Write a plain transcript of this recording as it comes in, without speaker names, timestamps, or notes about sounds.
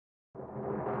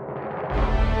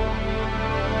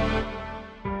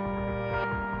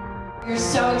We're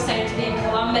so excited to be in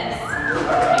Columbus.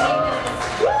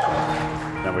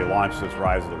 And we launched this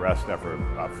Rise of the Rest effort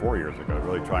about 4 years ago,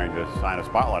 really trying to shine a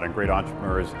spotlight on great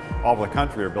entrepreneurs all over the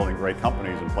country are building great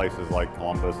companies in places like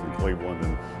Columbus and Cleveland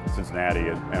and Cincinnati.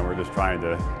 And we're just trying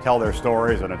to tell their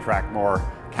stories and attract more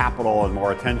capital and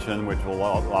more attention, which will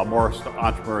allow more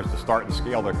entrepreneurs to start and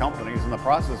scale their companies, and in the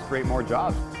process create more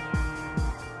jobs.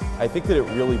 I think that it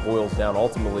really boils down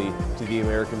ultimately to the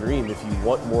American dream. If you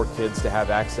want more kids to have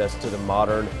access to the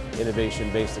modern,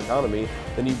 innovation-based economy,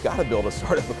 then you've got to build a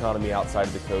startup economy outside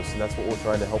of the coast, and that's what we're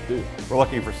trying to help do. We're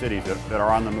looking for cities that are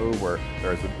on the move, where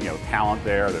there's talent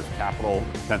there, there's capital,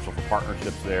 potential for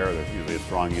partnerships there, there's usually a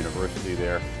strong university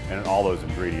there, and all those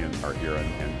ingredients are here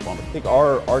in Columbus. I think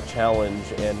our challenge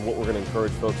and what we're going to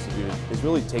encourage folks to do is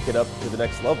really take it up to the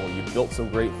next level. You've built some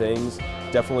great things,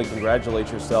 definitely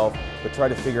congratulate yourself, but try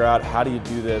to figure out how do you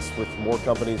do this with more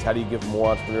companies, how do you give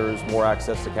more entrepreneurs more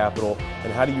access to capital,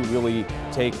 and how do you really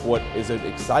take what is an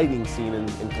exciting scene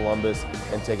in Columbus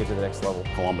and take it to the next level.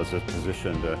 Columbus is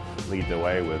positioned to lead the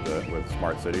way with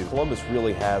smart cities. Columbus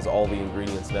really has all the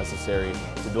ingredients necessary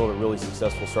to build a really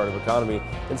successful startup economy.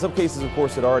 In some cases, of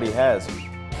course, it already has.